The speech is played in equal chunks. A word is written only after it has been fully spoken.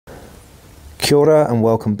Kia ora and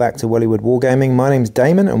welcome back to Wellywood Wargaming. My name's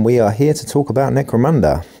Damon and we are here to talk about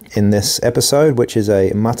Necromunda in this episode, which is a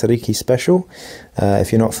Matariki special.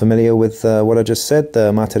 If you're not familiar with what I just said,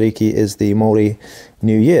 the Matariki is the Māori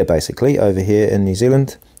New Year basically over here in New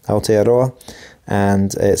Zealand, Aotearoa,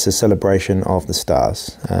 and it's a celebration of the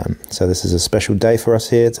stars. So this is a special day for us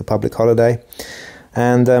here, it's a public holiday.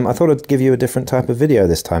 And I thought I'd give you a different type of video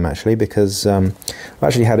this time actually, because I've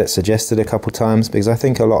actually had it suggested a couple times, because I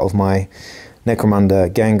think a lot of my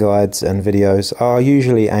Necromunda gang guides and videos are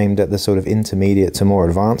usually aimed at the sort of intermediate to more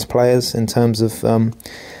advanced players in terms of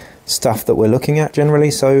stuff that we're looking at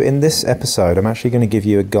generally. So in this episode I'm actually going to give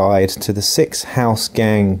you a guide to the 6 house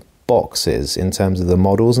gang boxes in terms of the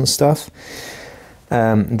models and stuff.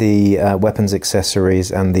 The weapons,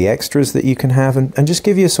 accessories and the extras that you can have, and just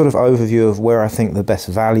give you a sort of overview of where I think the best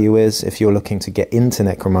value is if you're looking to get into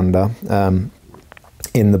Necromunda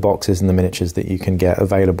in the boxes and the miniatures that you can get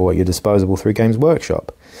available at your disposal through Games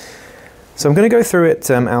Workshop. So I'm going to go through it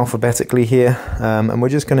alphabetically here, and we're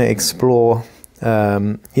just going to explore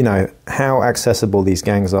you know, how accessible these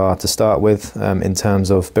gangs are to start with, in terms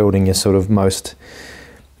of building your sort of most,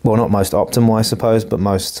 well, not most optimal, I suppose, but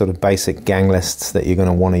most sort of basic gang lists that you're going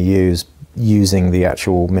to want to use using the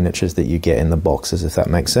actual miniatures that you get in the boxes, if that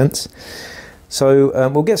makes sense. So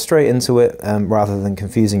we'll get straight into it rather than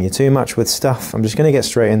confusing you too much with stuff. I'm just going to get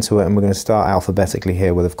straight into it, and we're going to start alphabetically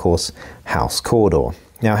here with, of course, House Cawdor.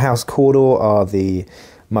 Now, House Cawdor are the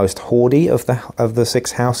most hoardy of the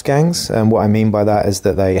 6 house gangs, and what I mean by that is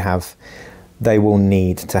that they will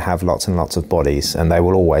need to have lots and lots of bodies, and they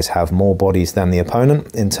will always have more bodies than the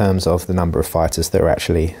opponent in terms of the number of fighters that are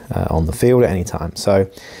actually on the field at any time. So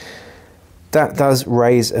that does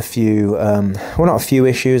raise a few, well, not a few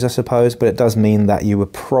issues I suppose, but it does mean that you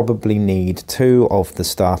would probably need 2 of the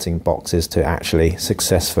starting boxes to actually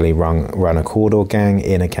successfully run a Cawdor gang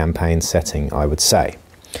in a campaign setting, I would say.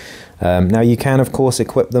 Now you can of course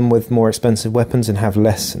equip them with more expensive weapons and have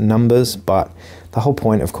less numbers, but the whole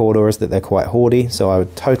point of Cawdor is that they're quite hoardy, so I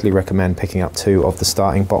would totally recommend picking up 2 of the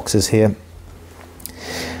starting boxes here.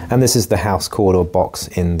 And this is the House Cawdor box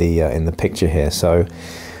in the picture here. So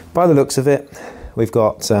by the looks of it, we've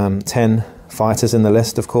got 10 fighters in the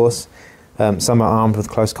list, of course. Some are armed with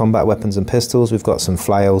close combat weapons and pistols. We've got some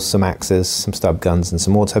flails, some axes, some stub guns and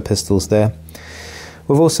some auto pistols there.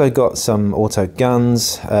 We've also got some auto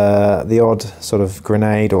guns, the odd sort of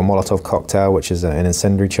grenade or Molotov cocktail, which is an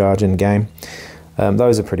incendiary charge in game.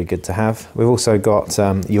 Those are pretty good to have. We've also got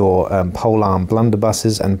your polearm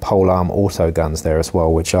blunderbusses and polearm auto guns there as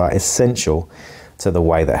well, which are essential to the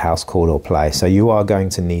way that House Cawdor play. So you are going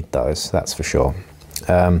to need those, that's for sure.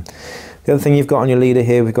 The other thing you've got on your leader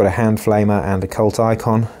here, we've got a hand flamer and a cult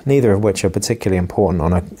icon, neither of which are particularly important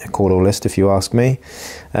on a Cawdor list if you ask me.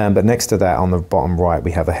 But next to that on the bottom right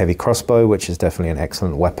we have a heavy crossbow, which is definitely an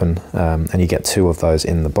excellent weapon, and you get 2 of those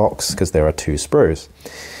in the box because there are 2 sprues.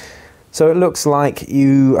 So it looks like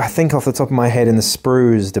you, I think off the top of my head in the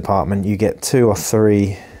sprues department you get 2 or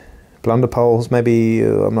 3 blunderpoles, maybe,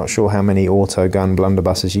 I'm not sure how many auto gun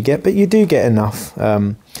blunderbusses you get, but you do get enough.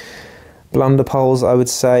 Blunderpoles, I would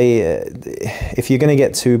say, if you're going to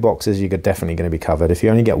get 2 boxes, you're definitely going to be covered. If you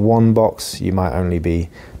only get 1 box, you might only be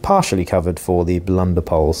partially covered for the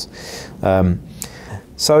blunderpoles.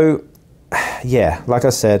 So, yeah, like I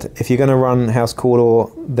said, if you're going to run House Cawdor,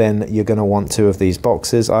 then you're going to want 2 of these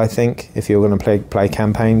boxes, I think, if you're going to play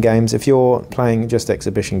campaign games. If you're playing just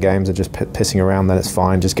exhibition games and just pissing around, then it's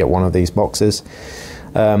fine, just get 1 of these boxes.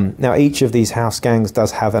 Now, each of these house gangs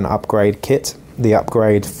does have an upgrade kit. The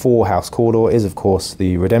upgrade for House Cawdor is, of course,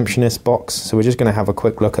 the Redemptionist box, so we're just going to have a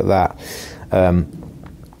quick look at that,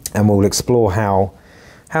 and we'll explore how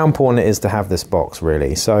important it is to have this box,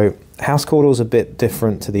 really. So House Cawdor is a bit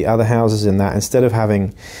different to the other houses in that instead of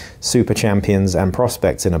having super champions and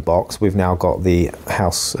prospects in a box, we've now got the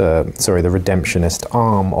the Redemptionist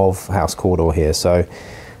arm of House Cawdor here. So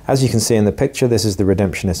as you can see in the picture, this is the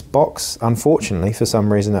Redemptionist box. Unfortunately, for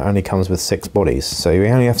some reason, it only comes with 6 bodies. So we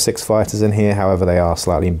only have 6 fighters in here, however they are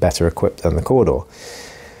slightly better equipped than the Cawdor.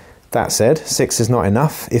 That said, 6 is not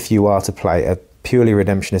enough. If you are to play a purely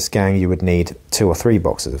Redemptionist gang, you would need 2 or 3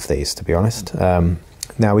 boxes of these, to be honest.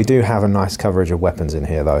 Now, we do have a nice coverage of weapons in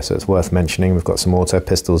here, though, so it's worth mentioning. We've got some auto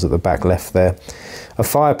pistols at the back left there. A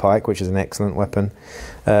fire pike, which is an excellent weapon.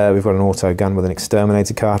 We've got an auto gun with an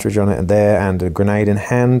exterminator cartridge on it there, and a grenade in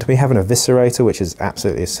hand. We have an eviscerator, which is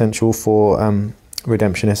absolutely essential for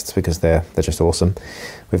Redemptionists because they're just awesome.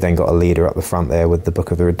 We've then got a leader up the front there with the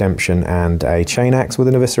Book of the Redemption and a chain axe with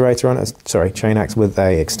an eviscerator on it. Sorry, chain axe with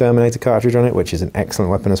a exterminator cartridge on it, which is an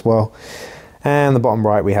excellent weapon as well. And the bottom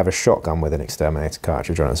right, we have a shotgun with an exterminator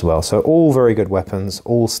cartridge on it as well. So all very good weapons,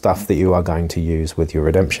 all stuff that you are going to use with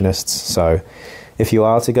your redemptionists. So if you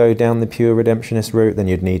are to go down the pure redemptionist route, then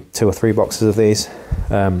you'd need 2 or 3 boxes of these.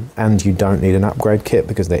 And you don't need an upgrade kit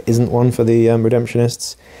because there isn't one for the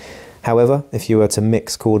redemptionists. However, if you were to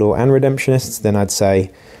mix Cawdor and redemptionists, then I'd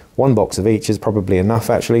say 1 box of each is probably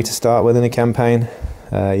enough actually to start with in a campaign.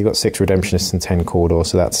 You've got 6 redemptionists and 10 Cawdor,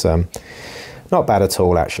 so that's not bad at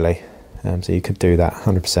all actually. So you could do that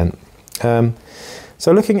 100%.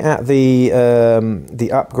 So looking at the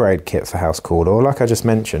upgrade kit for House Cawdor, like I just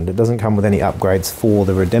mentioned, it doesn't come with any upgrades for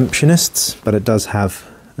the redemptionists, but it does have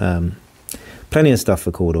plenty of stuff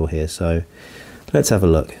for Cawdor here. So let's have a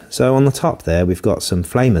look. So on the top there, we've got some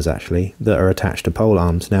flamers actually that are attached to pole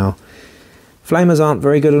arms. Now, flamers aren't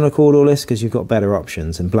very good on a Cawdor list because you've got better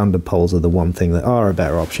options, and blundered poles are the one thing that are a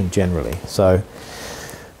better option generally. So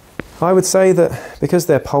I would say that because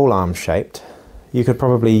they're pole arm shaped, you could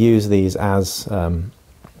probably use these as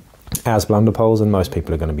blunder poles, and most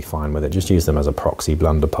people are going to be fine with it. Just use them as a proxy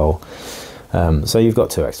blunder pole. So you've got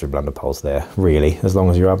 2 extra blunder poles there, really, as long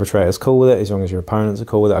as your arbitrator's cool with it, as long as your opponents are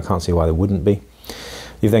cool with it. I can't see why they wouldn't be.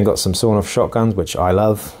 You've then got some sawn-off shotguns, which I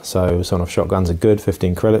love. So sawn-off shotguns are good,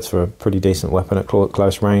 15 credits for a pretty decent weapon at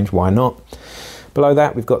close range. Why not? Below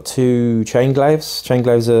that, we've got 2 chain glaives. Chain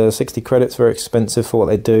glaives are 60 credits, very expensive for what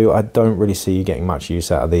they do. I don't really see you getting much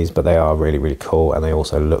use out of these, but they are really, really cool, and they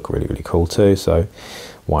also look really, really cool too, so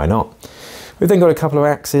why not? We've then got a couple of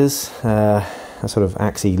axes, a sort of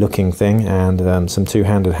axey looking thing, and some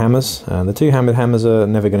 2-handed hammers. The 2-handed hammers are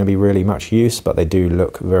never going to be really much use, but they do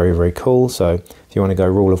look very, very cool, so if you want to go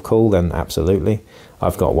rule of cool, then absolutely.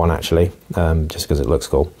 I've got one actually, just because it looks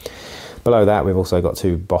cool. Below that, we've also got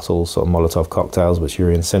 2 bottles, sort of Molotov cocktails, which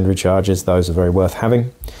are incendiary charges. Those are very worth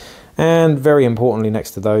having. And very importantly,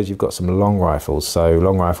 next to those, you've got some long rifles. So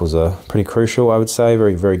long rifles are pretty crucial, I would say.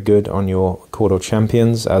 Very, very good on your Cawdor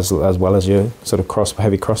champions, as well as your sort of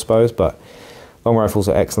heavy crossbows. But long rifles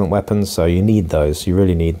are excellent weapons, so you need those. You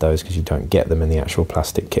really need those because you don't get them in the actual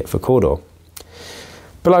plastic kit for Cawdor.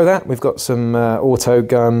 Below that, we've got some auto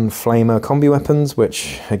gun flamer combi weapons,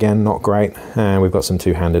 which again, not great. And we've got some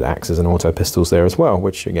 2-handed axes and auto pistols there as well,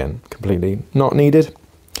 which again, completely not needed.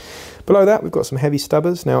 Below that, we've got some heavy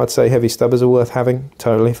stubbers. Now, I'd say heavy stubbers are worth having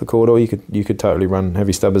totally for Cawdor. You could totally run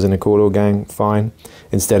heavy stubbers in a Cawdor gang, fine,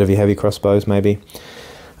 instead of your heavy crossbows, maybe.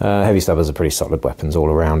 Heavy stubbers are pretty solid weapons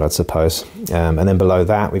all around, I'd suppose. And then below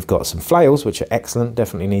that, we've got some flails, which are excellent,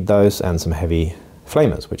 definitely need those, and some heavy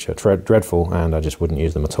flamers, which are dreadful, and I just wouldn't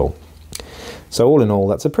use them at all. So all in all,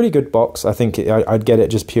 that's a pretty good box. I think I'd get it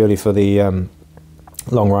just purely for the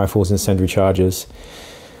long rifles, incendiary charges,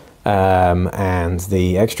 and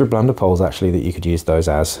the extra blunder poles actually that you could use those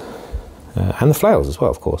as, and the flails as well,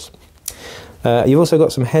 of course. You've also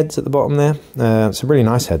got some heads at the bottom there, some really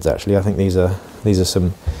nice heads actually. I think these are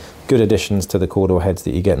some good additions to the Cawdor heads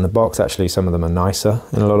that you get in the box. Actually, some of them are nicer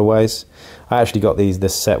in a lot of ways. I actually got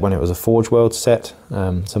this set when it was a Forge World set,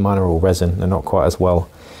 so mine are all resin. They're not quite as well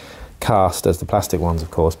cast as the plastic ones,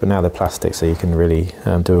 of course, but now they're plastic, so you can really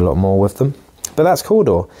do a lot more with them. But that's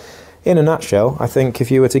Cawdor. In a nutshell, I think if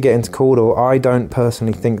you were to get into Cawdor, I don't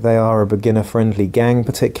personally think they are a beginner-friendly gang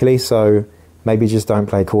particularly, so maybe just don't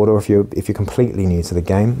play Cawdor if you're completely new to the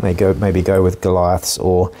game. Maybe go with Goliaths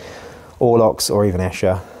or Orlocks or even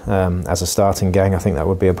Escher as a starting gang. I think that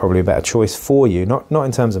would be probably a better choice for you. Not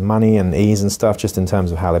in terms of money and ease and stuff, just in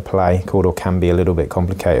terms of how they play. Cawdor can be a little bit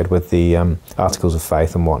complicated with the Articles of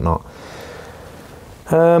Faith and whatnot.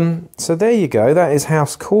 So there you go. That is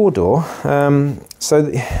House Cawdor.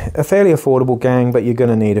 So a fairly affordable gang, but you're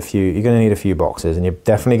going to need a few. You're going to need a few boxes, and you're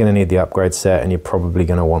definitely going to need the upgrade set, and you're probably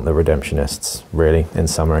going to want the Redemptionists. Really, in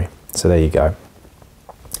summary. So there you go.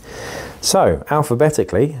 So,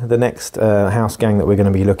 alphabetically, the next house gang that we're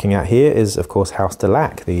going to be looking at here is, of course, House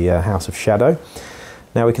Delac, the House of Shadow.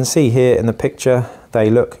 Now, we can see here in the picture,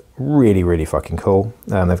 they look really, really fucking cool.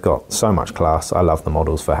 They've got so much class. I love the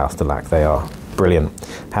models for House Delac. They are brilliant.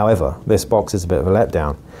 However, this box is a bit of a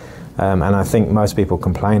letdown. And I think most people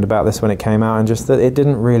complained about this when it came out, and just that it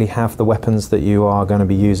didn't really have the weapons that you are going to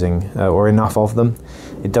be using, or enough of them.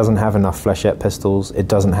 It doesn't have enough flechette pistols, it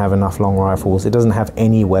doesn't have enough long rifles, it doesn't have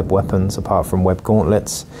any web weapons apart from web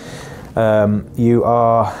gauntlets. You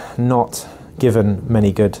are not given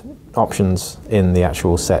many good options in the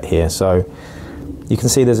actual set here. So you can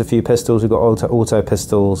see there's a few pistols. We've got auto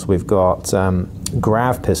pistols, we've got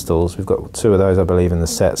grav pistols, we've got 2 of those I believe in the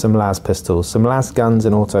set, some las pistols, some las guns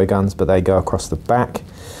and auto guns, but they go across the back.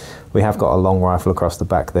 We have got a long rifle across the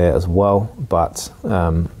back there as well, but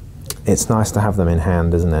it's nice to have them in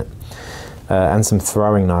hand, isn't it? and some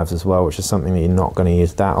throwing knives as well, which is something that you're not going to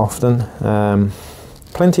use that often.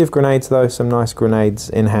 Plenty of grenades though, some nice grenades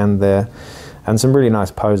in hand there, and some really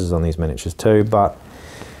nice poses on these miniatures too. But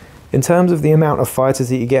in terms of the amount of fighters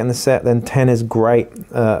that you get in the set, then 10 is great.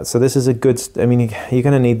 So this is a good, I mean, you're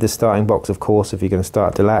going to need the starting box, of course, if you're going to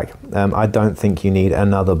start Delac. I don't think you need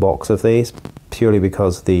another box of these, purely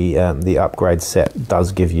because the upgrade set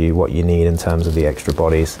does give you what you need in terms of the extra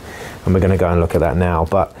bodies. And we're going to go and look at that now.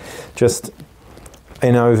 But just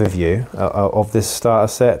an overview of this starter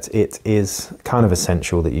set, it is kind of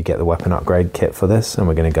essential that you get the weapon upgrade kit for this, and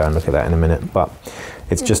we're going to go and look at that in a minute. But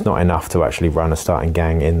it's just not enough to actually run a starting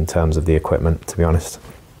gang in terms of the equipment, to be honest.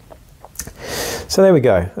 So there we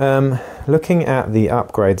go. Looking at the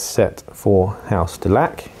upgrade set for House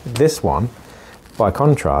Delac, this one, by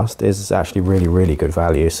contrast, is actually really good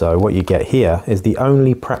value. So what you get here is the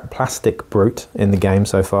only plastic brute in the game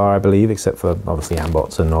so far, I believe, except for obviously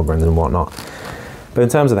Ambots and Ogrins and whatnot. But in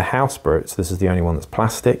terms of the house brutes, this is the only one that's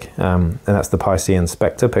plastic, and that's the Piscean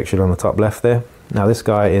Spectre pictured on the top left there. Now this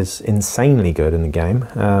guy is insanely good in the game,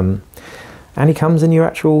 and he comes in your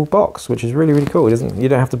actual box, which is really cool. You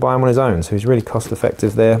don't have to buy him on his own, so he's really cost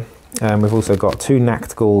effective there. We've also got 2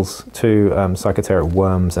 Nactgals, 2 Psychoteric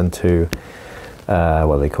Worms, and 2, what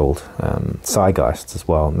are they called? Psygeists as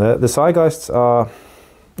well. The Psygeists are,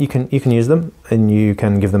 you can use them and you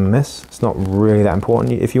can give them a miss. It's not really that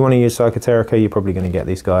important. If you want to use Psychoterica, you're probably going to get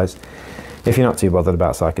these guys. If you're not too bothered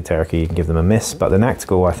about Psychoterica, you can give them a miss, but the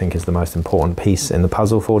Nactgal, I think, is the most important piece in the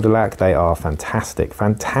puzzle for Delac. They are fantastic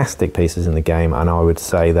pieces in the game, and I would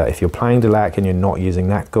say that if you're playing Delac and you're not using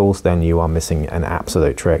Nactgals, then you are missing an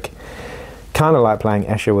absolute trick. Kind of like playing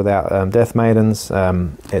Escher without Death Maidens.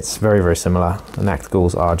 It's very similar. The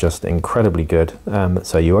Nactgals are just incredibly good.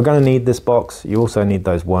 So you are going to need this box. You also need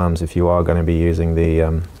those worms if you are going to be using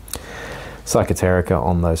the Psychoterica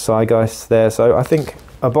on those Psygeists there. So I think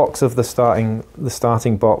a box of the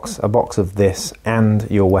starting box, a box of this,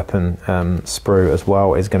 and your weapon sprue as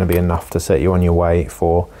well is going to be enough to set you on your way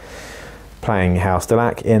for playing House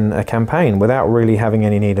Delac in a campaign without really having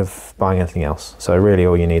any need of buying anything else. So really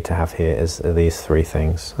all you need to have here is these 3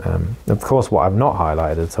 things. Of course, what I've not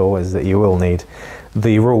highlighted at all is that you will need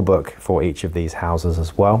the rule book for each of these houses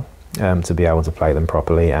as well, to be able to play them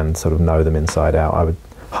properly and sort of know them inside out. I would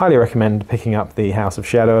highly recommend picking up the House of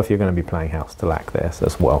Shadow if you're going to be playing House Delac there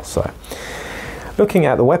as well. So looking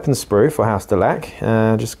at the weapon sprue for House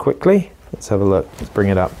Delac, just quickly, let's have a look, let's bring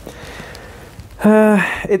it up.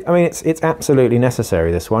 I mean, it's absolutely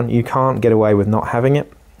necessary, this one. You can't get away with not having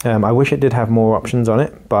it. I wish it did have more options on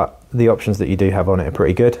it, but the options that you do have on it are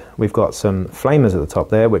pretty good. We've got some flamers at the top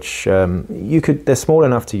there, which they're small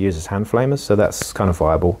enough to use as hand flamers, so that's kind of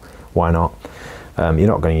viable. Why not? You're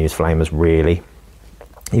not going to use flamers really.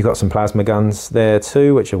 You've got some plasma guns there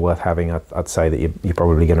too, which are worth having. I'd say that you're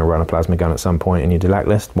probably going to run a plasma gun at some point in your Delac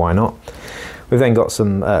list. Why not? We've then got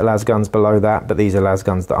some las guns below that, but these are las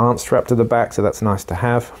guns that aren't strapped to the back, so that's nice to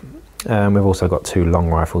have. We've also got 2 long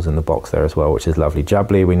rifles in the box there as well, which is lovely.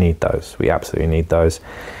 Jubbly, we need those. We absolutely need those.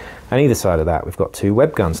 And either side of that, we've got 2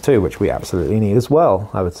 web guns too, which we absolutely need as well,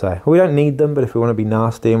 I would say. We don't need them, but if we want to be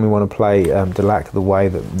nasty and we want to play Delac the way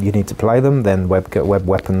that you need to play them, then web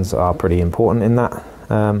weapons are pretty important in that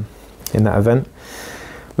event.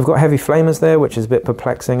 We've got heavy flamers there, which is a bit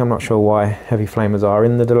perplexing. I'm not sure why heavy flamers are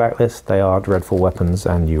in the Delac list. They are dreadful weapons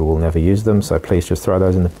and you will never use them, so please just throw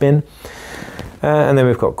those in the bin. And then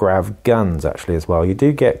we've got grav guns actually as well. You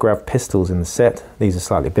do get grav pistols in the set. These are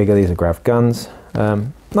slightly bigger, these are grav guns.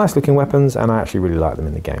 Nice looking weapons, and I actually really like them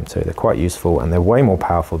in the game too. They're quite useful and they're way more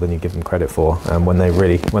powerful than you give them credit for. When they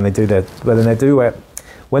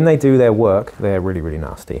do their work, they're really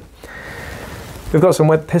nasty. We've got some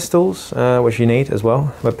web pistols, which you need as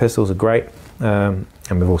well. Web pistols are great. And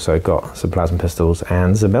we've also got some plasma pistols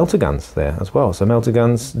and some melter guns there as well. So melter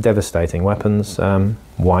guns, devastating weapons.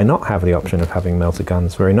 Why not have the option of having melter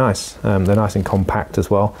guns? Very nice. They're nice and compact as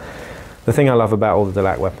well. The thing I love about all the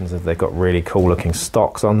Delac weapons is they've got really cool looking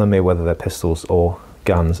stocks on them, whether they're pistols or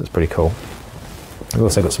guns. It's pretty cool. We've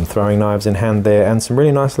also got some throwing knives in hand there and some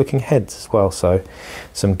really nice looking heads as well. So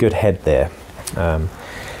some good head there.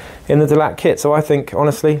 In the Delac kit. So I think,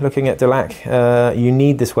 honestly, looking at Delac, you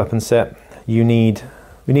need this weapon set. We need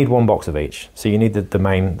 1 box of each. So you need the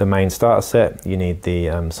main starter set, you need the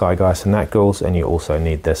Psygeist and Nactgals, and you also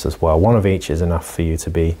need this as well. 1 of each is enough for you to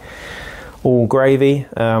be all gravy.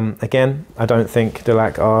 Again, I don't think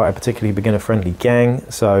Delac are a particularly beginner-friendly gang,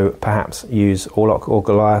 so perhaps use Orlok or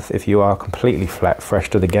Goliath if you are completely fresh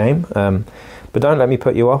to the game. But don't let me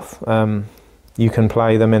put you off. You can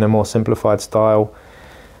play them in a more simplified style,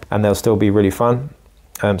 and they'll still be really fun.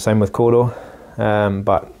 Same with Cawdor,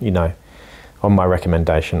 but you know, on my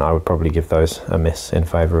recommendation, I would probably give those a miss in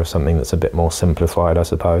favour of something that's a bit more simplified, I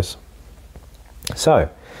suppose. So,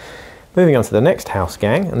 moving on to the next house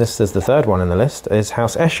gang, and this is the third one in the list, is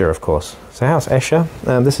House Escher, of course. So House Escher,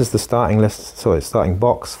 this is the starting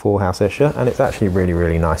box for House Escher, and it's actually really,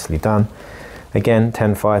 really nicely done. Again,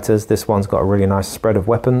 10 fighters. This one's got a really nice spread of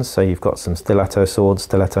weapons, so you've got some stiletto swords,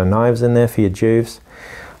 stiletto knives in there for your juves.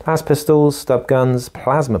 Las pistols, stub guns,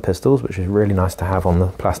 plasma pistols, which is really nice to have on the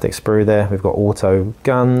plastic sprue there. We've got auto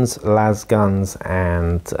guns, las guns,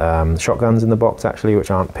 and shotguns in the box, actually, which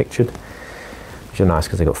aren't pictured, which are nice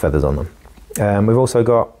because they've got feathers on them. We've also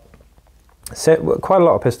got quite a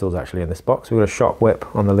lot of pistols, actually, in this box. We've got a shot whip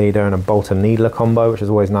on the leader and a bolt and needler combo, which is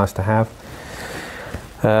always nice to have.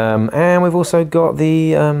 And we've also got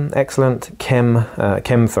the excellent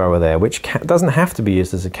chem thrower there, which doesn't have to be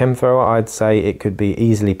used as a chem thrower. I'd say it could be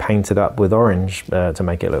easily painted up with orange to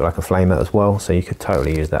make it look like a flamer as well. So you could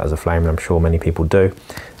totally use that as a flamer. I'm sure many people do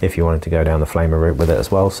if you wanted to go down the flamer route with it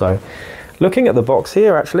as well. So looking at the box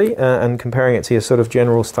here, actually, and comparing it to your sort of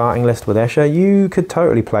general starting list with Escher, you could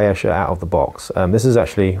totally play Escher out of the box. This is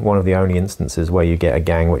actually one of the only instances where you get a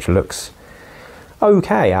gang which looks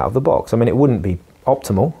okay out of the box. I mean, it wouldn't be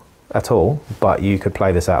optimal at all, but you could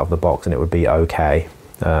play this out of the box and it would be okay.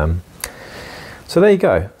 So there you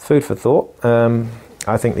go, food for thought.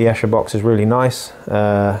 I think the Escher box is really nice,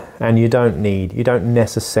 and you don't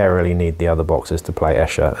necessarily need the other boxes to play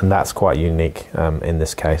Escher, and that's quite unique in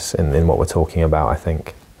this case, in what we're talking about, I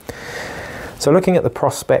think. So looking at the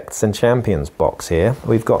Prospects and Champions box here,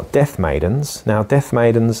 we've got Death Maidens. Now, Death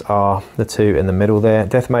Maidens are the two in the middle there.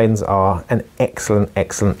 Death Maidens are an excellent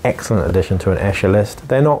addition to an Escher list.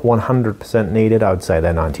 They're not 100% needed. I would say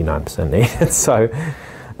they're 99% needed. So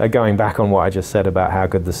going back on what I just said about how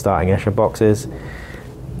good the starting Escher box is,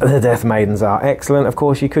 the Death Maidens are excellent. Of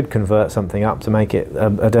course, you could convert something up to make it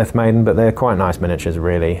a Death Maiden, but they're quite nice miniatures,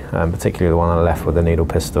 really, particularly the one on the left with the needle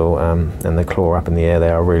pistol and the claw up in the air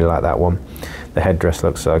there. I really like that one. The headdress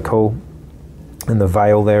looks so cool, and the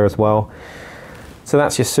veil there as well. So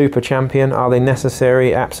that's your super champion. Are they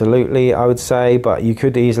necessary? Absolutely, I would say, but you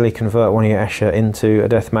could easily convert one of your Escher into a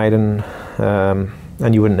Death Maiden,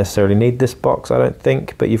 and you wouldn't necessarily need this box, I don't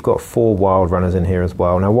think, but you've got 4 Wild Runners in here as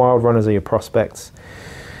well. Now, Wild Runners are your Prospects.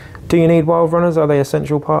 Do you need Wild Runners? Are they an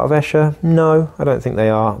essential part of Escher? No, I don't think they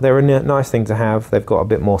are. They're a nice thing to have. They've got a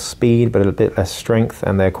bit more speed, but a bit less strength,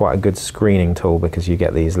 and they're quite a good screening tool because you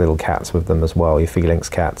get these little cats with them as well, your Phalanx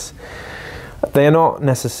cats. They're not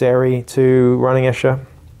necessary to running Escher,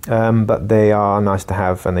 but they are nice to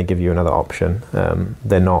have, and they give you another option.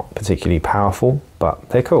 They're not particularly powerful,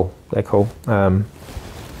 but they're cool. They're cool.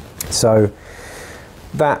 So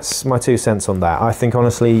that's my 2 cents on that. I think,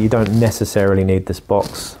 honestly, you don't necessarily need this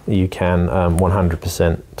box. You can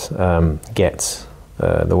 100% get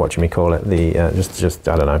the whatchamacallit, just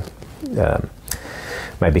I don't know,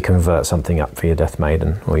 maybe convert something up for your Death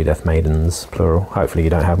Maiden or your Death Maidens, plural. Hopefully you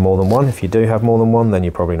don't have more than one. If you do have more than one, then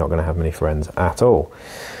you're probably not going to have many friends at all.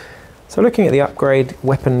 So looking at the upgrade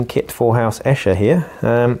weapon kit for House Escher here,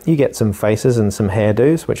 you get some faces and some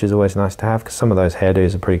hairdos, which is always nice to have because some of those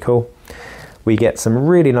hairdos are pretty cool. We get some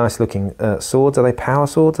really nice looking swords. Are they power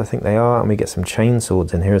swords? I think they are. And we get some chain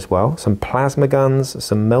swords in here as well. Some plasma guns,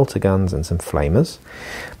 some melter guns, and some flamers.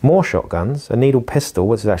 More shotguns, a needle pistol,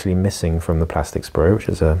 which is actually missing from the plastic sprue,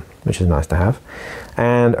 which is nice to have.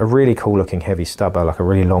 And a really cool looking heavy stubber, like a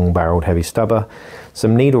really long barreled heavy stubber.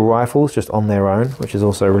 Some needle rifles just on their own, which is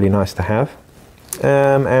also really nice to have.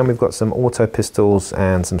 And we've got some auto pistols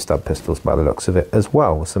and some stub pistols by the looks of it as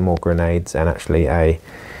well, with some more grenades and actually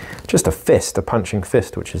just a fist, a punching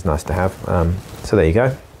fist, which is nice to have. So there you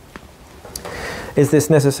go. Is this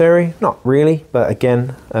necessary? Not really, but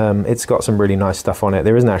again, it's got some really nice stuff on it.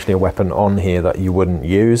 There isn't actually a weapon on here that you wouldn't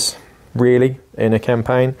use, really, in a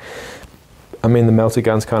campaign. I mean, the melter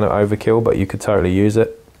gun's kind of overkill, but you could totally use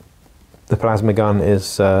it. The plasma gun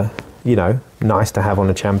is, you know, nice to have on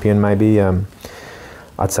a champion, maybe.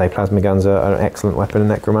 I'd say plasma guns are an excellent weapon in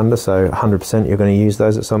Necromunda, so 100% you're going to use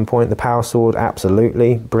those at some point. The power sword,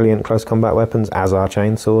 absolutely. Brilliant close combat weapons, as are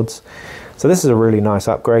chain swords. So this is a really nice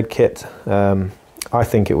upgrade kit. I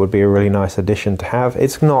think it would be a really nice addition to have.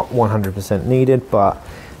 It's not 100% needed, but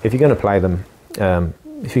if you're going to play them,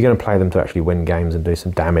 to actually win games and do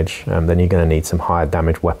some damage, then you're going to need some higher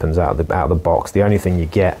damage weapons out of the box. The only thing you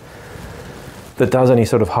get that does any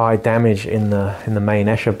sort of high damage in the main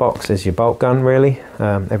Escher box is your bolt gun, really.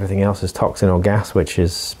 Everything else is toxin or gas, which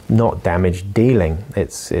is not damage dealing.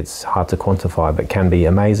 It's hard to quantify, but can be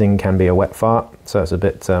amazing, can be a wet fart. So it's a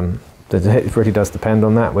bit, it really does depend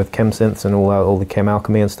on that with chem synths and all the chem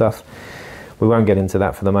alchemy and stuff. We won't get into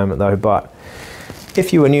that for the moment though, but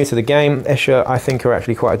If you were new to the game, Escher I think are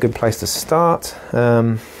actually quite a good place to start.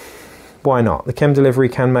 Why not? The chem delivery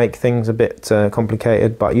can make things a bit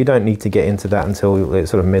complicated, but you don't need to get into that until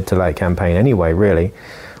it's sort of mid to late campaign anyway, really,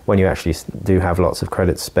 when you actually do have lots of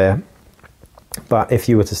credits spare. But if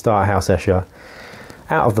you were to start House Escher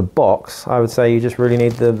out of the box, I would say you just really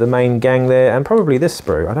need the main gang there, and probably this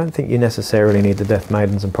sprue. I don't think you necessarily need the Death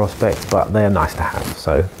Maidens and Prospects, but they're nice to have,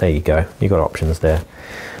 so there you go. You've got options there.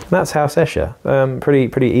 And that's House Escher.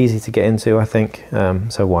 Pretty easy to get into, I think,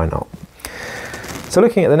 so why not? So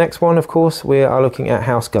looking at the next one, of course, we are looking at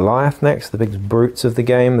House Goliath next, the big brutes of the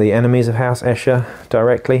game, the enemies of House Escher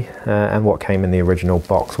directly, and what came in the original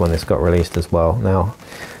box when this got released as well. Now,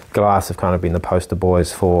 Goliaths have kind of been the poster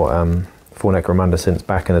boys for Necromunda since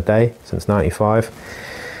back in the day, since '95.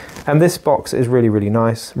 And this box is really, really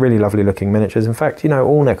nice, really lovely looking miniatures. In fact, you know,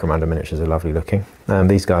 all Necromunda miniatures are lovely looking.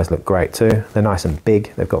 These guys look great too. They're nice and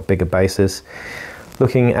big, they've got bigger bases.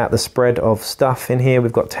 Looking at the spread of stuff in here,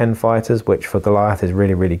 we've got 10 fighters, which for Goliath is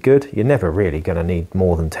really, really good. You're never really going to need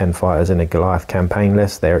more than 10 fighters in a Goliath campaign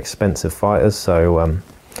list. They're expensive fighters, so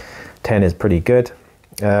 10 is pretty good.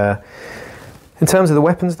 In terms of the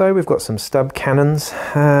weapons, though, we've got some stub cannons.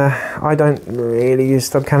 I don't really use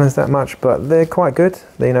stub cannons that much, but they're quite good.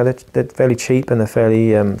 They're fairly cheap and they're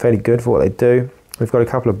fairly good for what they do. We've got a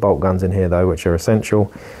couple of bolt guns in here, though, which are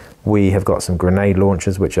essential. We have got some grenade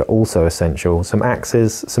launchers, which are also essential, some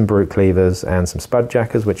axes, some brute cleavers, and some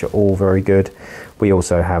spudjackers, which are all very good. We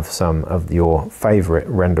also have some of your favourite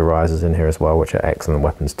renderizers in here as well, which are excellent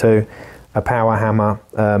weapons too. A power hammer,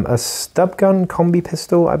 a stub gun combi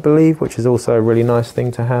pistol, I believe, which is also a really nice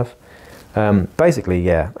thing to have. Basically,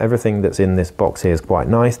 yeah, everything that's in this box here is quite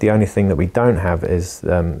nice. The only thing that we don't have is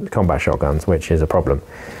combat shotguns, which is a problem,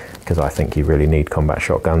 because I think you really need combat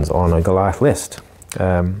shotguns on a Goliath list.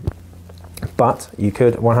 But you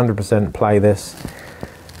could 100% play this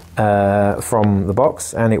from the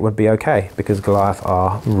box and it would be okay, because Goliath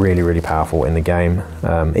are really, really powerful in the game.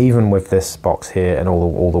 Even with this box here and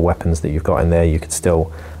all the weapons that you've got in there, you could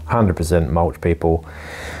still 100% mulch people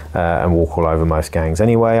and walk all over most gangs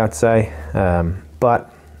anyway, I'd say.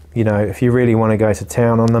 But you know, if you really want to go to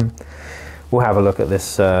town on them, we'll have a look at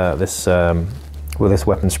this this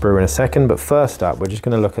weapon sprue in a second, but first up we're just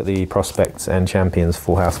going to look at the prospects and champions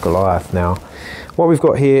for House Goliath. Now, what we've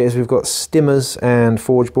got here is we've got Stimmers and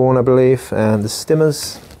Forgeborn, I believe, and the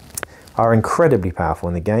Stimmers are incredibly powerful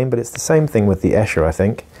in the game, but it's the same thing with the Escher, I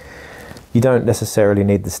think. You don't necessarily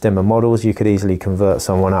need the Stimmer models. You could easily convert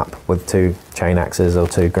someone up with 2 chain axes or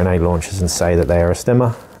 2 grenade launchers and say that they are a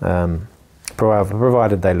Stimmer,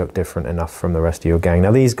 provided they look different enough from the rest of your gang.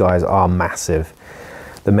 Now, these guys are massive.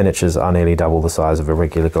 The miniatures are nearly double the size of a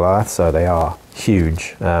regular Goliath, so they are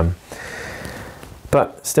huge. But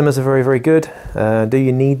Stimmers are very, very good. Do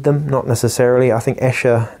you need them? Not necessarily. I think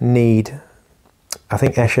Escher need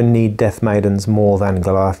Death Maidens more than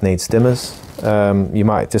Goliath needs Stimmers. You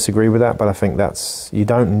might disagree with that, but I think you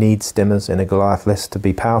don't need Stimmers in a Goliath list to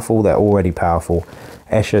be powerful. They're already powerful.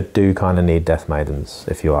 Escher do kind of need Death Maidens,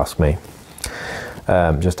 if you ask me,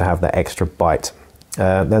 just to have that extra bite.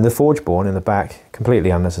 Then the Forgeborn in the back,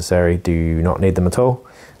 completely unnecessary. Do not need them at all.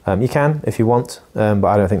 You can if you want, but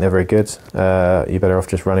I don't think they're very good. You're better off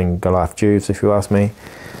just running Goliath Juves, if you ask me.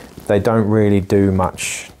 They don't really do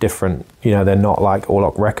much different. You know, they're not like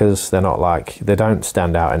Orlok Wreckers. They don't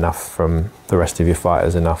stand out enough from the rest of your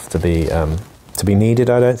fighters enough to be needed,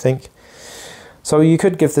 I don't think. So you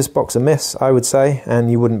could give this box a miss, I would say, and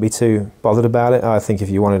you wouldn't be too bothered about it. I think if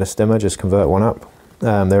you wanted a Stimmer, just convert one up.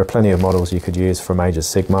 There are plenty of models you could use from Age of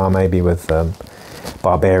Sigmar, maybe with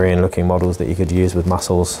barbarian-looking models that you could use with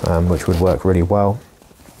muscles, which would work really well.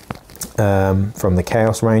 From the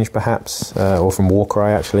Chaos range, perhaps, or from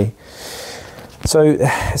Warcry, actually. So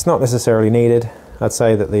it's not necessarily needed. I'd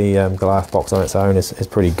say that the Goliath box on its own is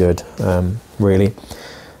pretty good, really.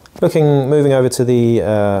 Moving over to the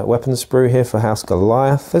weapons sprue here for House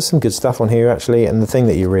Goliath. There's some good stuff on here, actually, and the thing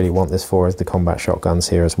that you really want this for is the combat shotguns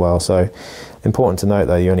here as well. So important to note,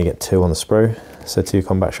 though, you only get 2 on the sprue, so 2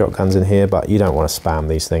 combat shotguns in here, but you don't want to spam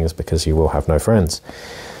these things because you will have no friends.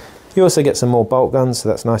 You also get some more bolt guns, so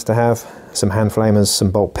that's nice to have. Some hand flamers,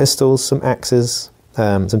 some bolt pistols, some axes,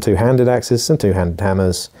 some 2-handed axes, some 2-handed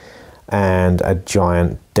hammers, and a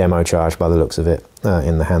giant demo charge by the looks of it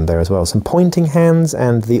in the hand there as well. Some pointing hands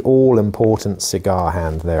and the all-important cigar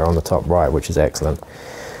hand there on the top right, which is excellent.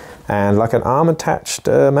 And like an arm-attached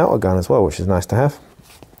melter gun as well, which is nice to have.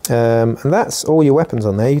 And that's all your weapons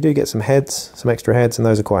on there. You do get some heads, some extra heads, and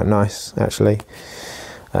those are quite nice, actually.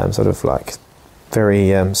 Sort of like very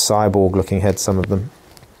cyborg-looking heads, some of them.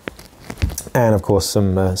 And, of course,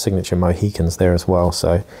 some signature Mohicans there as well,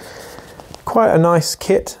 so quite a nice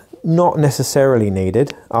kit. Not necessarily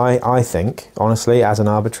needed. I think, honestly, as an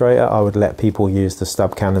arbitrator, I would let people use the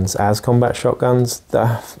stub cannons as combat shotguns.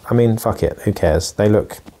 I mean, fuck it, who cares? They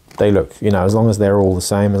look, you know, as long as they're all the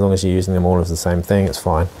same, as long as you're using them all as the same thing, it's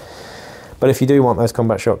fine. But if you do want those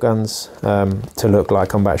combat shotguns to look like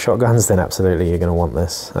combat shotguns, then absolutely you're going to want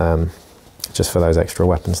this, just for those extra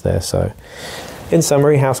weapons there. So, in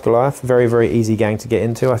summary, House Goliath, very, very easy gang to get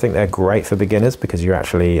into. I think they're great for beginners because you're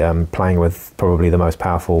actually playing with probably the most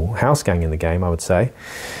powerful house gang in the game, I would say,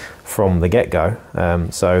 from the get-go.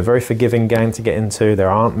 So very forgiving gang to get into. There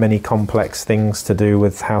aren't many complex things to do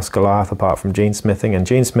with House Goliath apart from gene smithing, and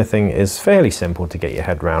gene smithing is fairly simple to get your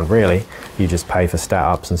head around, really. You just pay for stat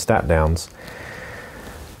ups and stat downs.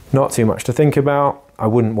 Not too much to think about. I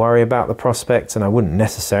wouldn't worry about the prospects, and I wouldn't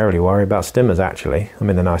necessarily worry about stimmers, actually. I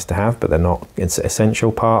mean, they're nice to have, but they're not an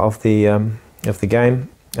essential part of the game.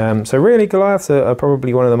 So really, Goliaths are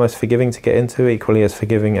probably one of the most forgiving to get into, equally as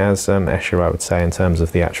forgiving as Escher, I would say, in terms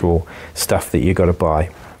of the actual stuff that you got to buy.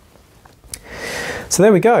 So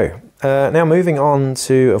there we go. Now moving on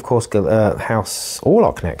to, of course, House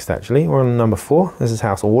Orlok next, actually. We're on number 4. This is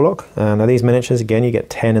House Orlok. Now these miniatures, again, you get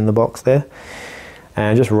 10 in the box there.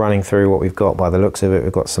 And just running through what we've got by the looks of it,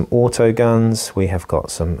 we've got some auto guns, we have got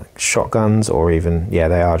some shotguns, or even, yeah,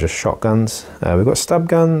 they are just shotguns. We've got stub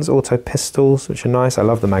guns, auto pistols, which are nice. I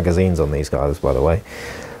love the magazines on these guys, by the way.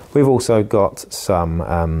 We've also got some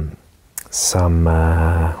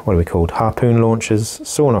what are we called? Harpoon launchers,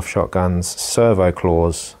 sawn-off shotguns, servo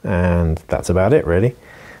claws, and that's about it, really.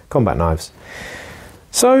 Combat knives.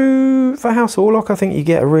 So for House Orlok, I think you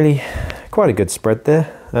get quite a good spread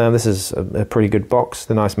there. This is a pretty good box.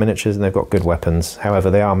 They're nice miniatures and they've got good weapons. However,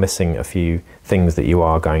 they are missing a few things that you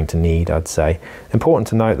are going to need, I'd say. Important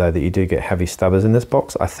to note, though, that you do get heavy stubbers in this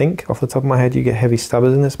box. I think, off the top of my head, you get heavy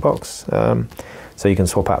stubbers in this box. So you can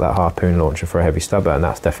swap out that harpoon launcher for a heavy stubber, and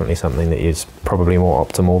that's definitely something that is probably more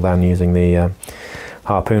optimal than using the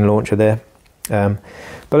harpoon launcher there.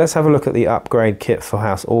 But let's have a look at the upgrade kit for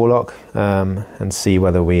House Orlok and see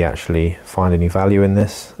whether we actually find any value in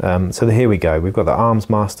this. So here we go. We've got the Arms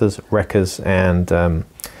Masters, Wreckers, and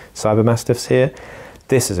Cyber Mastiffs here.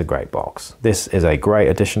 This is a great box. This is a great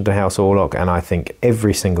addition to House Orlok, and I think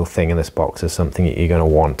every single thing in this box is something that you're going to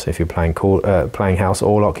want if you're playing House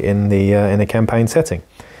Orlok in a campaign setting.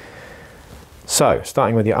 So,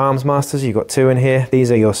 starting with your Arms Masters, you've got 2 in here. These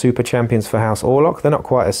are your super champions for House Orlok. They're not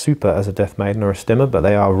quite as super as a Death Maiden or a Stimmer, but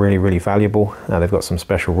they are really, really valuable. They've got some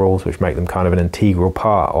special rules which make them kind of an integral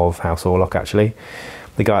part of House Orlok, actually.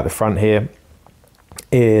 The guy at the front here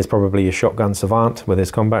is probably your shotgun savant with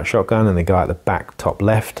his combat shotgun, and the guy at the back top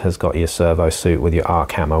left has got your servo suit with your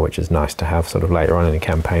arc hammer, which is nice to have sort of later on in a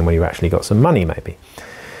campaign where you've actually got some money, maybe.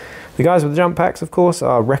 The guys with the jump packs, of course,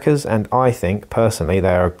 are Wreckers, and I think, personally,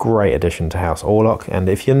 they are a great addition to House Orlok. And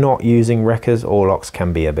if you're not using Wreckers, Orloks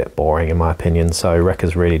can be a bit boring, in my opinion. So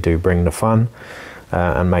Wreckers really do bring the fun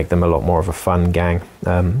and make them a lot more of a fun gang.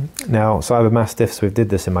 Now, Cyber Mastiffs, we did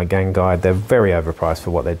this in my gang guide. They're very overpriced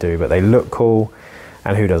for what they do, but they look cool.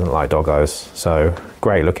 And who doesn't like doggos? So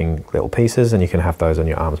great looking little pieces, and you can have those on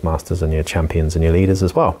your Arms Masters and your champions and your leaders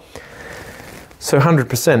as well. So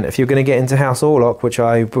 100%, if you're going to get into House Orlok, which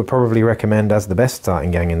I would probably recommend as the best starting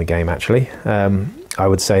gang in the game, actually, I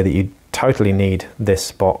would say that you totally need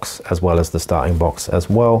this box as well as the starting box as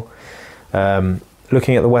well.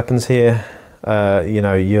 Looking at the weapons here, you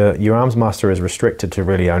know, your Arms Master is restricted to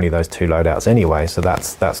really only those 2 loadouts anyway, so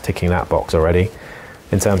that's ticking that box already.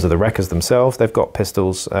 In terms of the Wreckers themselves, they've got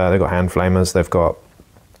pistols, they've got hand flamers, they've got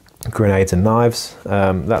grenades and knives.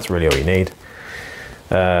 That's really all you need.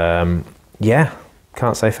 Yeah,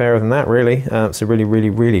 can't say fairer than that, really. It's a really, really,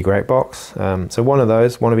 really great box. So one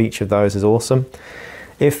of each of those is awesome.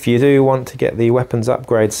 If you do want to get the weapons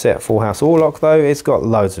upgrade set for House Orlok, though, it's got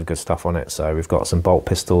loads of good stuff on it. So we've got some bolt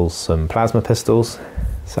pistols, some plasma pistols,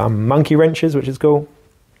 some monkey wrenches, which is cool.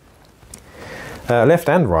 Left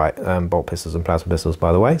and right bolt pistols and plasma pistols,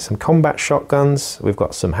 by the way. Some combat shotguns. We've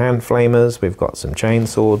got some hand flamers. We've got some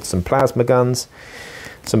chainsaws, some plasma guns,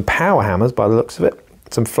 some power hammers, by the looks of it.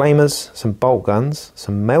 Some flamers, some bolt guns,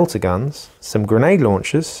 some melter guns, some grenade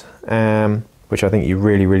launchers, which I think you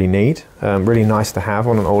really, really need. Really nice to have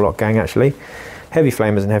on an Orlok gang, actually. Heavy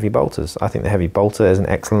flamers and heavy bolters. I think the heavy bolter is an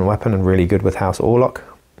excellent weapon and really good with House Orlok.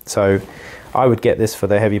 So I would get this for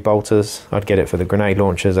the heavy bolters. I'd get it for the grenade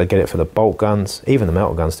launchers. I'd get it for the bolt guns, even the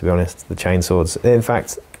melter guns, to be honest, the chainsaws. In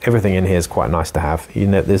fact, everything in here is quite nice to have. You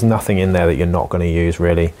know, there's nothing in there that you're not going to use,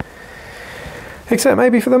 really. Except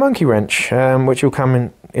maybe for the monkey wrench, which will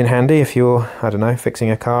come in handy if you're, I don't know,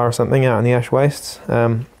 fixing a car or something out in the ash wastes.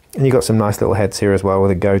 And you've got some nice little heads here as well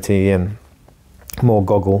with a goatee and more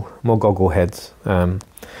goggle heads. And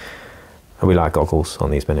we like goggles on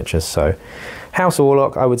these miniatures. So House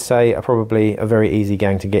Warlock, I would say, are probably a very easy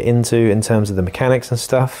gang to get into in terms of the mechanics and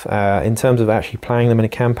stuff. In terms of actually playing them in a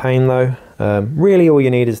campaign though, really all you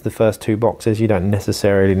need is the first 2 boxes. You don't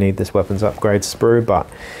necessarily need this weapons upgrade sprue, but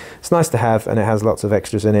it's nice to have, and it has lots of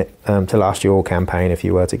extras in it to last you all campaign if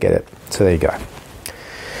you were to get it. So there you go.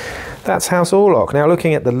 That's House Warlock. Now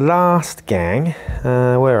looking at the last gang,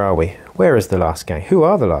 where are we? Where is the last gang? Who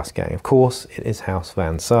are the last gang? Of course, it is House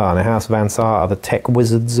Van Saar. Now, House Van Saar are the tech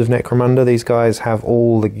wizards of Necromunda. These guys have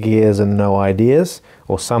all the gears and no ideas,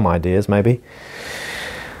 or some ideas maybe.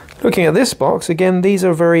 Looking at this box, again, these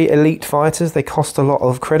are very elite fighters. They cost a lot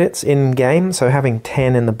of credits in-game, so having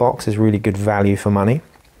 10 in the box is really good value for money.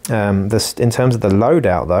 In terms of the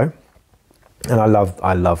loadout, though, and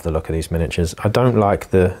I love the look of these miniatures. I don't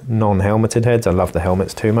like the non-helmeted heads. I love the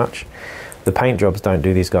helmets too much. The paint jobs don't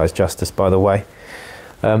do these guys justice, by the way.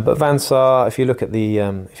 But Van Saar, if you look at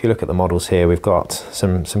the models here, we've got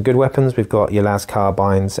some good weapons. We've got your las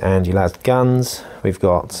carbines and your las guns. We've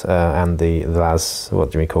got and the las,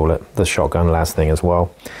 what do we call it? The shotgun las thing as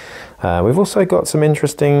well. We've also got some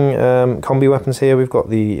interesting combi weapons here. We've got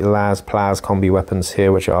the las plas combi weapons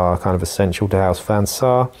here, which are kind of essential to House Van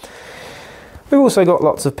Saar. We've also got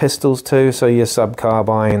lots of pistols too, so your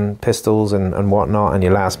sub-carbine pistols and whatnot, and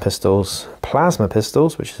your las pistols, plasma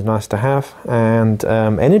pistols, which is nice to have, and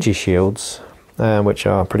energy shields, which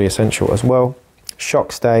are pretty essential as well.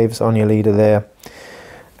 Shock staves on your leader there,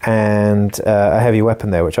 and a heavy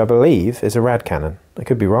weapon there, which I believe is a rad cannon. I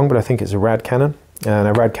could be wrong, but I think it's a rad cannon.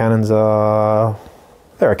 Now rad cannons are,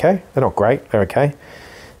 they're okay, they're not great, they're okay.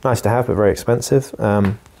 Nice to have, but very expensive.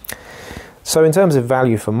 So in terms of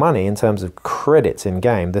value for money, in terms of credits in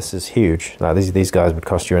game, this is huge. Like these guys would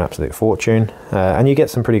cost you an absolute fortune, and you get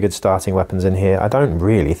some pretty good starting weapons in here. I don't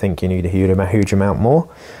really think you need a huge amount more.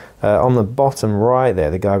 On the bottom right there,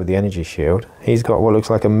 the guy with the energy shield, he's got what looks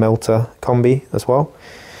like a melter combi as well.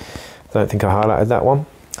 I don't think I highlighted that one.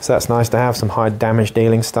 So that's nice to have some high damage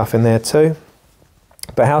dealing stuff in there too.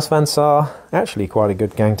 But House Van Saar, actually quite a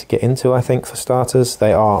good gang to get into, I think, for starters.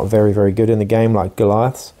 They are very, very good in the game, like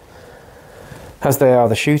Goliaths. As they are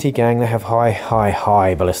the shooty gang, they have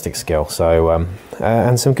high ballistic skill. So,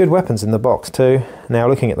 and some good weapons in the box too. Now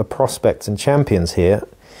looking at the prospects and champions here,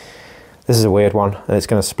 this is a weird one, and it's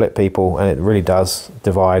going to split people, and it really does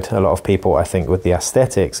divide a lot of people, I think, with the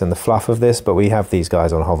aesthetics and the fluff of this. But we have these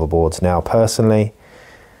guys on hoverboards now. Personally,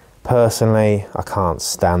 I can't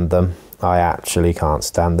stand them. I actually can't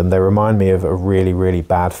stand them. They remind me of a really, really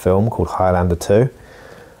bad film called Highlander 2.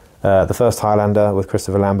 The first Highlander with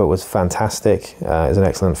Christopher Lambert was fantastic. It's an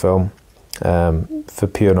excellent film. For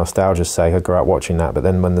pure nostalgia's sake, I grew up watching that. But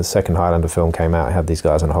then when the second Highlander film came out, it had these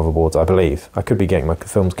guys on hoverboards, I believe. I could be getting my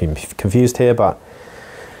films confused here, but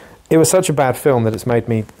it was such a bad film that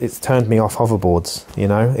it's turned me off hoverboards, you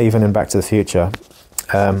know, even in Back to the Future.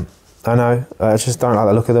 I know, I just don't like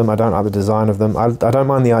the look of them. I don't like the design of them. I don't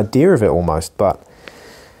mind the idea of it almost, but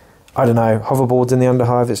I don't know, hoverboards in the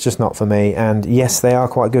Underhive, it's just not for me. And yes, they are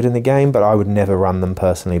quite good in the game, but I would never run them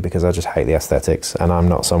personally because I just hate the aesthetics, and I'm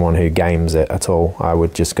not someone who games it at all. I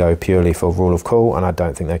would just go purely for rule of cool, and I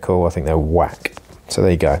don't think they're cool. I think they're whack. So there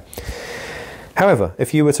you go. However,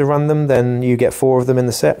 if you were to run them, then you get 4 of them in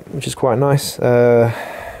the set, which is quite nice.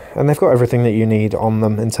 And they've got everything that you need on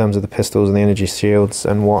them in terms of the pistols and the energy shields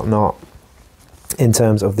and whatnot. In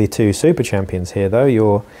terms of the 2 super champions here, though,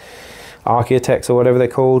 your architects or whatever they're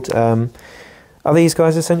called, are these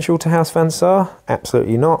guys essential to House Van Saar?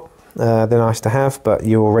 Absolutely not. They're nice to have, but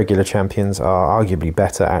your regular champions are arguably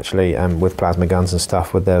better, actually, and with plasma guns and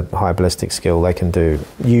stuff, with their high ballistic skill, they can do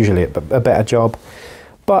usually a better job.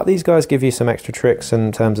 But these guys give you some extra tricks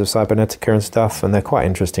in terms of cybernetica and stuff, and they're quite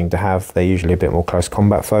interesting to have. They're usually a bit more close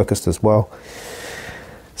combat focused as well.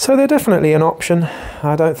 So they're definitely an option.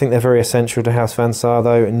 I don't think they're very essential to House Van Saar,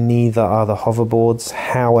 though. Neither are the hoverboards.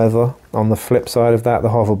 However, on the flip side of that, the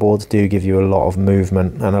hoverboards do give you a lot of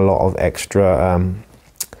movement and a lot of extra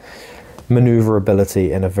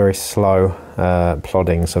maneuverability in a very slow,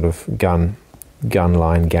 plodding sort of gun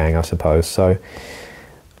line gang, I suppose. So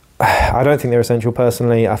I don't think they're essential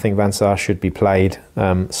personally. I think Van Saar should be played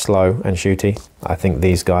slow and shooty. I think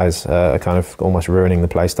these guys are kind of almost ruining the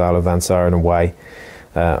playstyle of Van Saar in a way.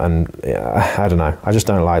 And I don't know, I just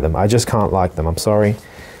don't like them. I just can't like them, I'm sorry.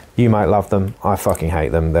 You might love them, I fucking hate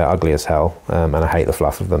them. They're ugly as hell, and I hate the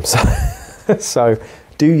fluff of them. So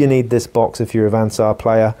do you need this box if you're a Van Saar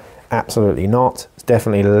player? Absolutely not. It's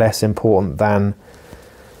definitely less important than,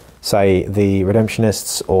 say, the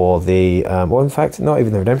Redemptionists or the well, in fact, not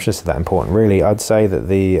even the Redemptionists are that important, really. I'd say that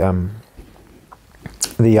the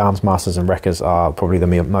The Arms Masters and Wreckers are probably the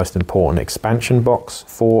most important expansion box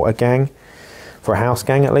for a gang, for a house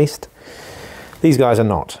gang at least. These guys are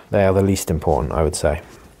not. They are the least important, I would say.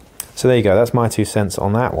 So there you go, that's my 2 cents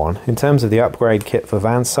on that one. In terms of the upgrade kit for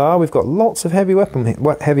Van Saar, we've got lots of heavy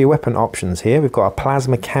weapon options here. We've got a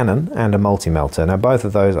plasma cannon and a multi-melter. Now both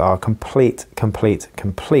of those are complete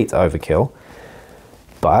overkill.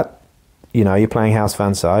 But you know, you're playing House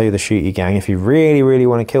Van Saar, you're the shooty gang. If you really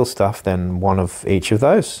want to kill stuff, then one of each of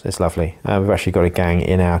those is lovely. We've actually got a gang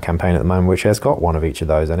in our campaign at the moment which has got one of each of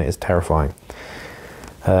those, and it is terrifying.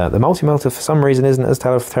 The multi-melter for some reason isn't as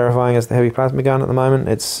terrifying as the heavy plasma gun at the moment.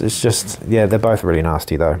 It's just, yeah, they're both really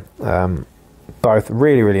nasty though. Both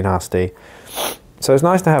really nasty. So it's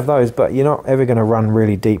nice to have those, but you're not ever going to run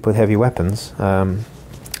really deep with heavy weapons.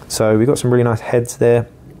 So we've got some really nice heads there.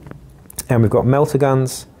 And we've got melter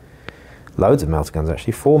guns. Loads of melter guns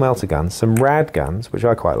actually, 4 melter guns, some rad guns, which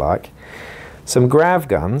I quite like, some grav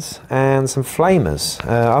guns, and some flamers.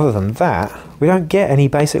 Other than that, we don't get any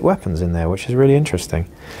basic weapons in there, which is really interesting.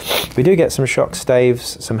 We do get some shock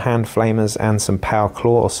staves, some hand flamers, and some power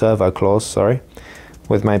claw, or servo claws, sorry,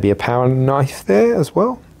 with maybe a power knife there as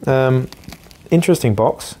well. Interesting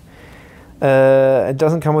box. It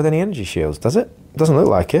doesn't come with any energy shields, does it? Doesn't look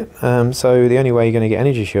like it. So the only way you're going to get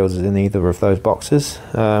energy shields is in either of those boxes,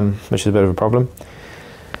 which is a bit of a problem.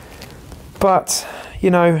 But, you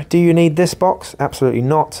know, do you need this box? Absolutely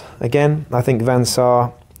not. Again, I think Van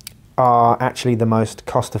Saar are actually the most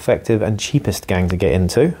cost-effective and cheapest gang to get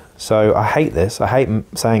into. So I hate this. I hate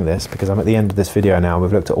saying this because I'm at the end of this video now.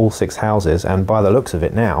 We've looked at all 6 houses, and by the looks of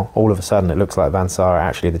it now, all of a sudden it looks like Van Saar are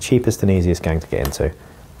actually the cheapest and easiest gang to get into.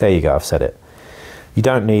 There you go, I've said it. You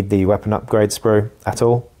don't need the weapon upgrade sprue at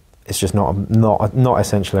all. It's just not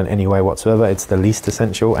essential in any way whatsoever. It's the least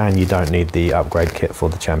essential, and you don't need the upgrade kit for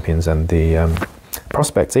the champions and the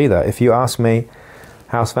prospects either. If you ask me,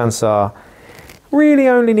 House Van Saar really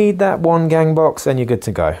only need that 1 gang box and you're good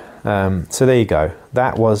to go. So there you go.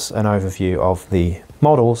 That was an overview of the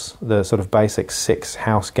models, the sort of basic 6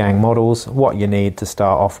 house gang models, what you need to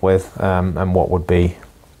start off with, and what would be,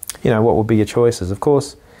 you know, what would be your choices. Of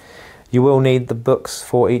course, you will need the books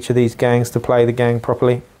for each of these gangs to play the gang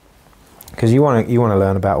properly, because you want to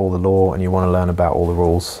learn about all the lore and you want to learn about all the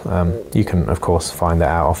rules. You can of course find that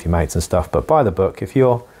out off your mates and stuff, but buy the book. If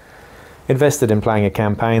you're invested in playing a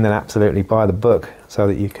campaign, then absolutely buy the book so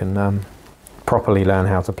that you can properly learn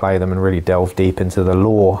how to play them and really delve deep into the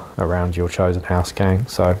lore around your chosen house gang.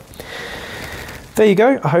 So there you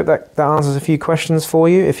go. I hope that answers a few questions for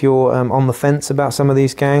you if you're on the fence about some of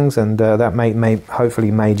these gangs, and that may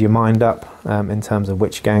hopefully made your mind up in terms of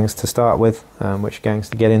which gangs to start with, which gangs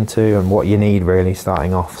to get into, and what you need really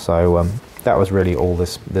starting off. So that was really all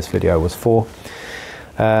this video was for.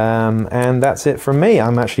 And that's it from me.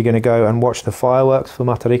 I'm actually going to go and watch the fireworks for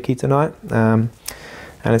Matariki tonight, and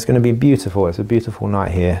it's going to be beautiful. It's a beautiful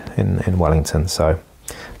night here in Wellington. So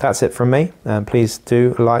that's it from me. Please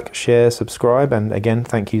do like, share, subscribe, and again,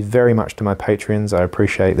 thank you very much to my Patreons. I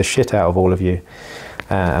appreciate the shit out of all of you,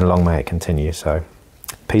 and long may it continue. So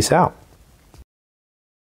peace out.